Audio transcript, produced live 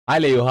Hi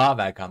Leoha,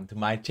 welcome to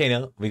my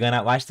channel. We're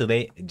gonna watch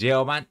today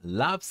JO1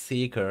 Love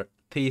Seeker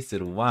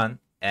Teaser1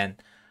 and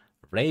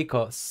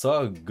REIKO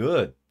So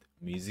Good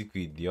music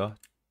video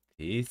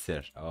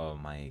teaser. Oh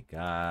my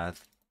god.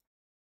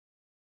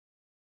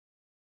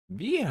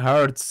 We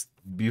heard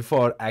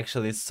before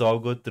actually So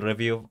Good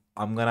review.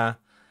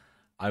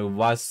 I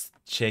was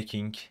check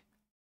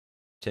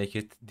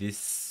it this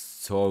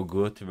So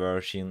Good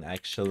version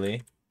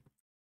actually.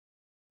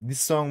 This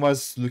song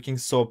was looking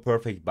so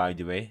perfect by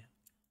the way.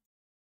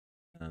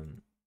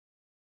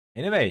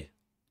 Anyway,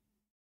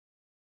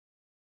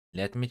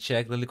 let me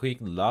check really quick.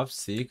 Love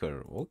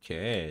Seeker.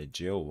 Okay,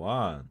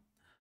 JO1.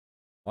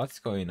 What's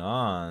going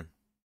on?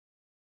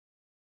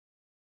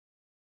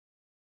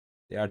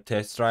 They are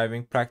test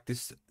driving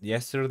practice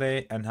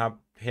yesterday and have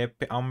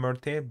happy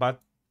unbirthday, but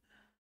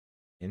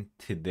in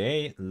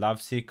today,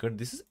 Love Seeker.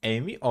 This is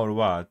Amy or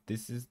what?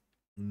 This is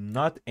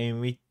not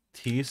Amy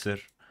teaser.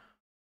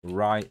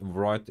 Right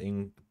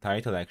in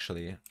title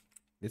actually.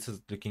 This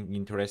is looking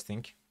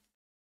interesting.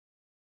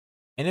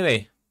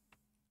 Anyway,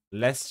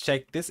 let's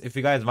check this. If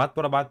you guys want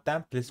more about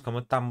them, please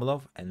comment down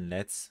below and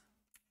let's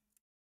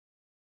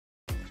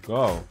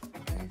go.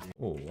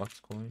 Oh, what's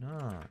going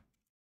on?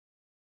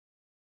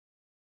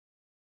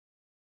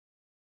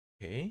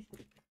 Okay.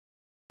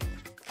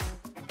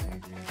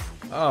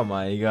 Oh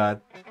my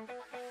god.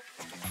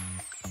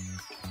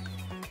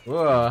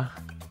 Whoa.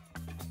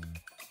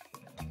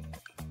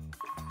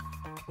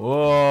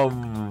 Oh,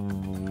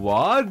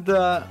 what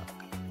the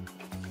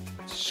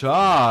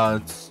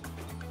shots?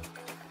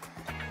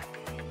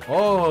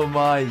 Oh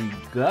my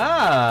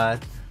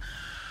god.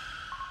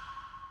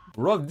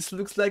 Bro, this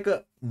looks like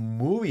a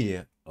movie.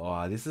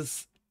 Oh, this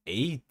is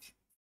 8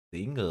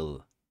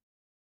 single.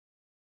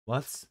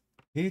 What's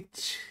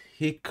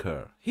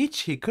Hitchhiker?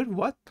 Hitchhiker?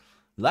 What?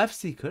 Life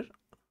Seeker?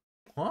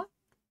 Huh?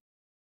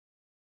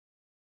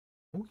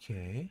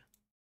 Okay.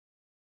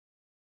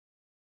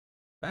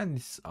 Ban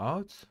this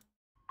out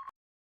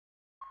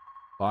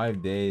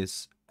 5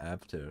 days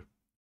after.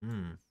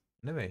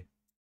 Anyway,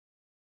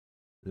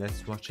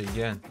 let's watch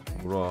again,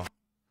 bro.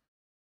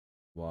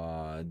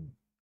 What?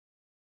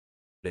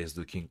 Plays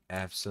looking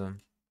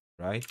awesome,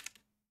 right?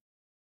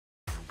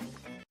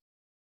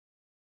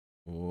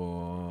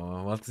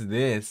 Whoa, what's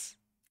this?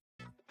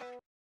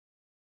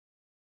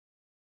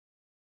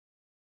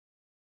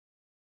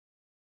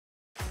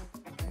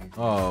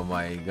 Oh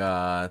my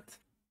god.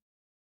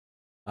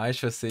 I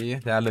should see.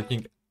 They are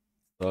looking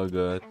so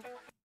good.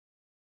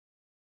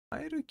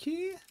 Hi,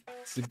 Ruki.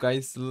 This guy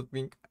is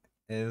looking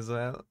as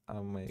well.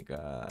 Oh my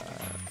god.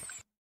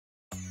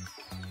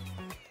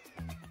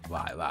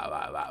 Wow.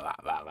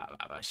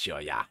 Sure,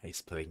 yeah,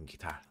 he's playing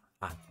guitar.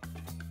 Ah.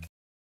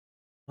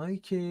 Hi,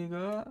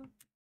 Kiga.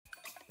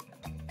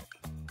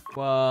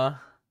 Wow.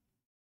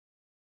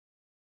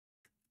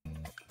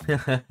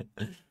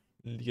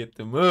 Look at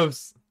the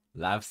moves.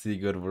 Love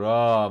Seeker,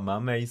 bro.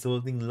 Mama is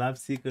holding Love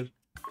Seeker.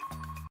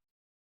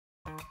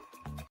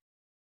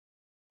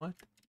 What?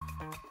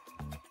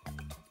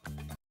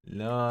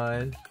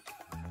 Lol.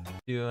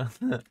 Yeah.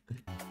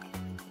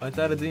 What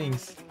are the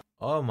things?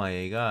 Oh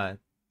my god.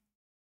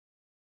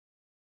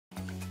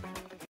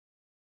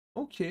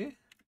 Okay.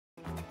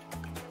 Oh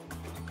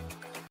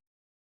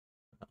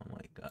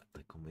my god,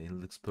 the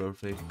command looks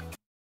perfect.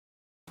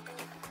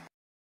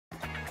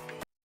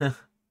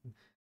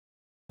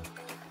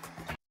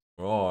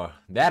 Bro,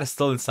 that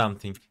stole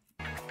something.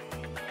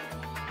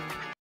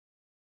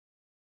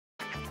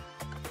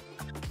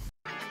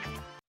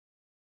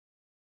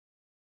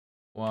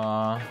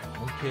 Wow,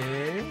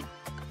 okay.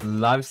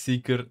 Love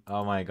Seeker.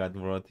 Oh my god,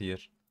 brought here.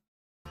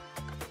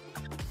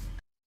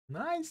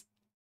 Nice.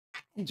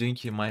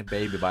 Drinking my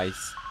baby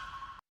bites.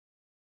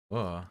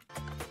 Oh.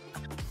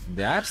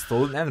 They are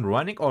stolen and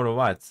running or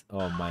what?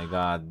 Oh my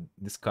god,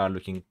 this car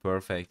looking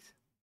perfect.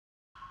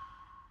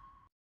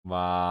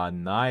 Wow,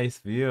 nice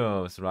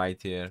views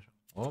right here.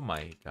 Oh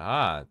my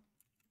god.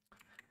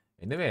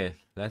 Anyway,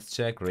 let's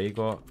check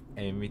REIKO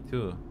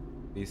MV2.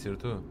 Teaser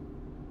 2.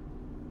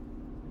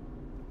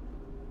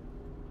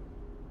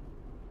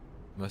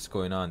 What's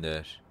going on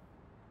there?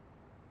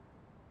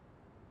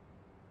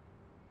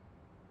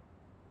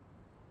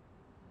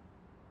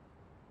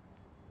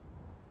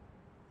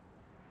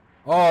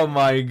 Oh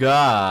my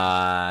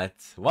god.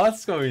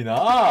 What's going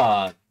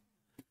on?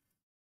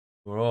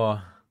 Bro.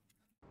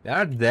 They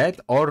are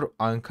dead or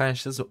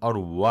unconscious or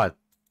what?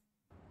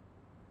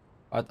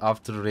 But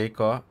after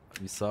REIKO,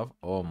 we saw.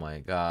 Oh my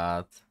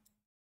god.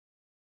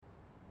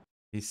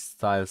 His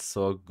style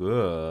so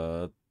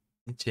good.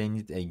 He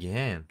changed it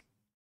again.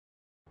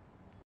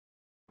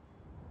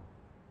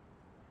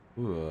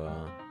 Ooh.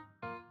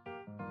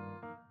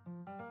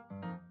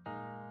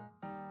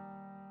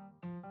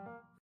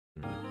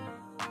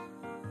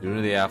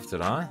 Really after,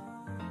 huh?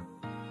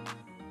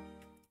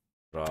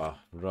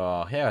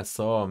 Bro, he has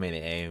so many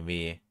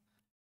AMV.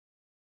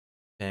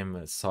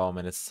 So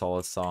many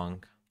soul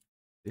song.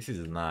 This is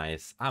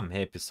nice. I'm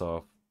happy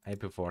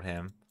for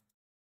him.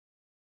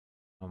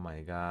 Oh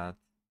my god.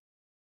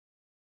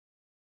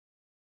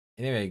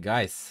 Anyway,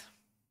 guys,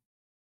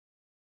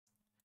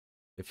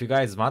 If you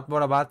guys want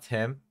more about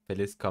him,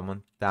 please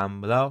comment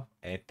down below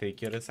and take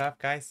care of yourself,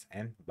 guys,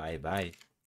 and bye bye.